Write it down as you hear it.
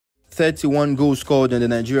31 goals scored in the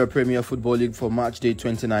Nigeria Premier Football League for March Day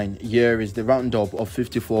 29. Here is the roundup of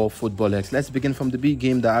 54footballx. Let's begin from the big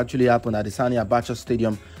game that actually happened at the Sani Abacha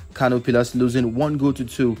Stadium. Kano Pillars losing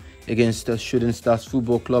 1-2 against Shooting Stars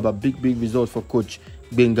Football Club. A big result for coach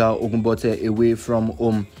Benga Ogunbote away from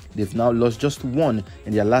home. They've now lost just one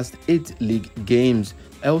in their last 8 league games.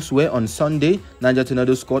 Elsewhere on Sunday, Niger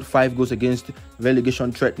Tornadoes scored 5 goals against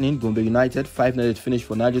relegation threatening Gombe United. 5-0 finish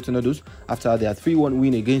for Niger Tornadoes after their 3-1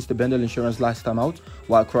 win against the Bendel Insurance last time out,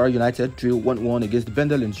 while Kwara United drew 1-1 against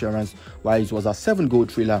Bendel Insurance, while it was a 7-goal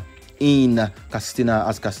thriller in Castina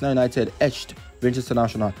as Castina United edged Rangers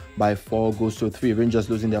International by 4-3. Rangers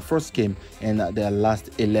losing their first game in their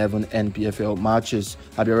last 11 NPFL matches.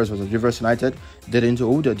 Abioros was at Rivers United didn't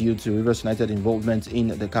hold due to Rivers United involvement in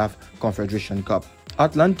the CAF Confederation Cup.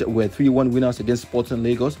 Atlant were 3-1 winners against Sporting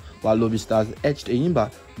Lagos, while Lobby Stars edged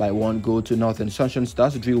Eyimba by 1-0. Sunshine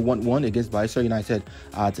Stars drew 1-1 against Bayelsa United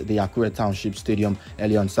at the Akure Township Stadium.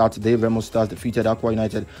 Early on Saturday, Remo Stars defeated Akwa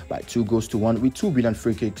United by 2-1 with 2 brilliant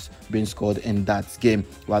free kicks being scored in that game.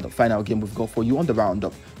 While the final game we've got for you on the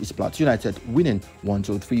roundup is Plateau United winning 4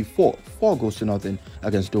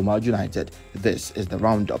 against Doma United. This is the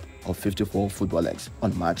roundup of 54footballx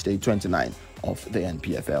on March Day 29 of the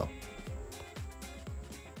NPFL.